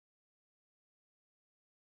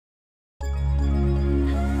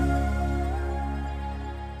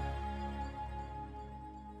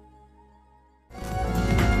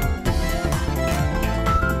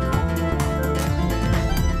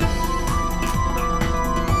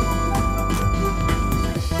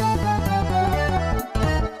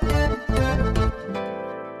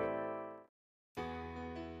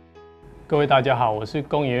各位大家好，我是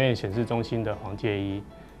工研院显示中心的黄介一。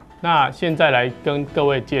那现在来跟各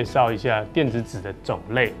位介绍一下电子纸的种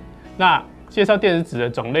类。那介绍电子纸的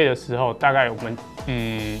种类的时候，大概我们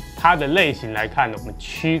以它的类型来看，我们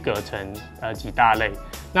区隔成几大类。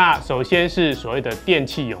那首先是所谓的电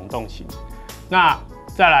气永动型，那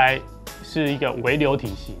再来是一个微流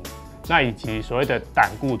体型，那以及所谓的胆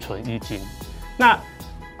固醇液晶。那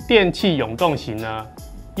电气永动型呢，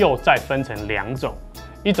又再分成两种。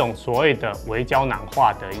一种所谓的微胶囊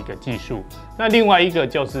化的一个技术，那另外一个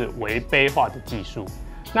就是微杯化的技术。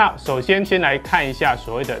那首先来看一下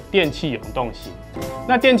所谓的电气永动型。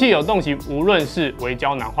那电气永动型无论是微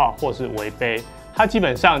胶囊化或是微杯，它基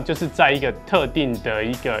本上就是在一个特定的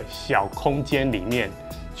一个小空间里面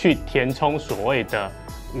去填充所谓的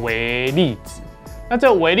微粒子。那这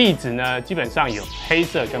个微粒子呢，基本上有黑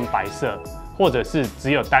色跟白色，或者是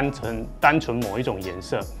只有单纯某一种颜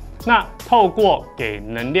色。那透过给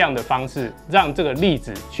能量的方式，让这个粒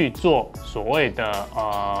子去做所谓的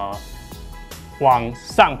往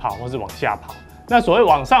上跑或是往下跑。那所谓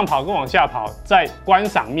往上跑跟往下跑，在观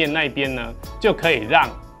赏面那边呢，就可以让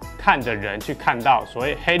看的人去看到所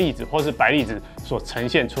谓黑粒子或是白粒子所呈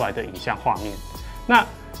现出来的影像画面。那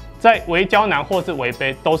在微胶囊或是微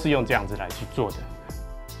杯都是用这样子来去做的。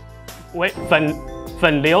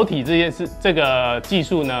粉流体这个技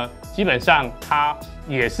术呢，基本上它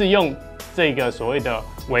也是用这个所谓的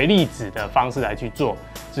微粒子的方式来去做，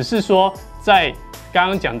只是说在刚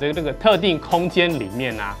刚讲的这个特定空间里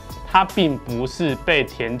面啊，它并不是被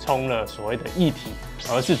填充了所谓的液体，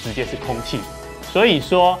而是直接是空气。所以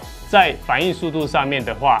说，在反应速度上面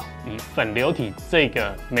的话，以粉流体这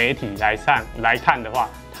个媒体来看的话，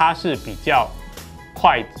它是比较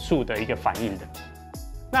快速的一个反应的。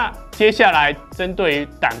那接下来针对于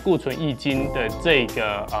胆固醇液晶的这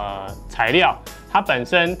个材料，它本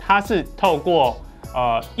身是透过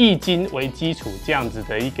液晶为基础这样子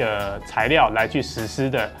的一个材料来去实施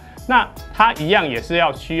的。那它一样也是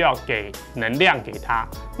需要给能量给它。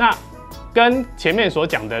那跟前面所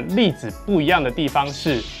讲的粒子不一样的地方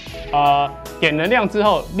是，给能量之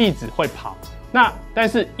后粒子会跑。那但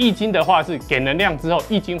是液晶的话是给能量之后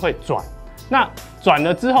液晶会转。那转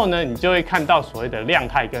了之后呢，你就会看到所谓的亮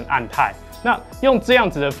态跟暗态。那用这样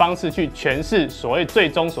子的方式去诠释所谓最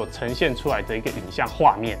终所呈现出来的一个影像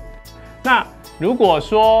画面。那如果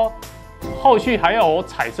说后续还要有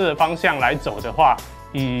彩色的方向来走的话，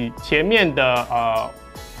以前面的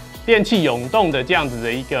电气永动的这样子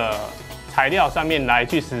的一个材料上面来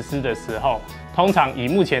去实施的时候，通常以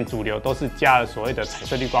目前主流都是加了所谓的彩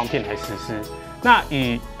色滤光片来实施。那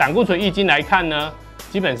以胆固醇液晶来看呢，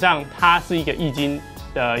基本上它是一个液晶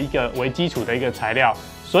的一个为基础的一个材料，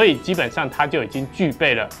所以基本上它就已经具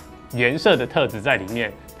备了颜色的特质在里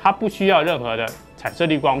面，它不需要任何的彩色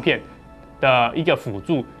滤光片的一个辅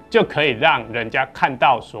助，就可以让人家看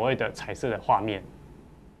到所谓的彩色的画面。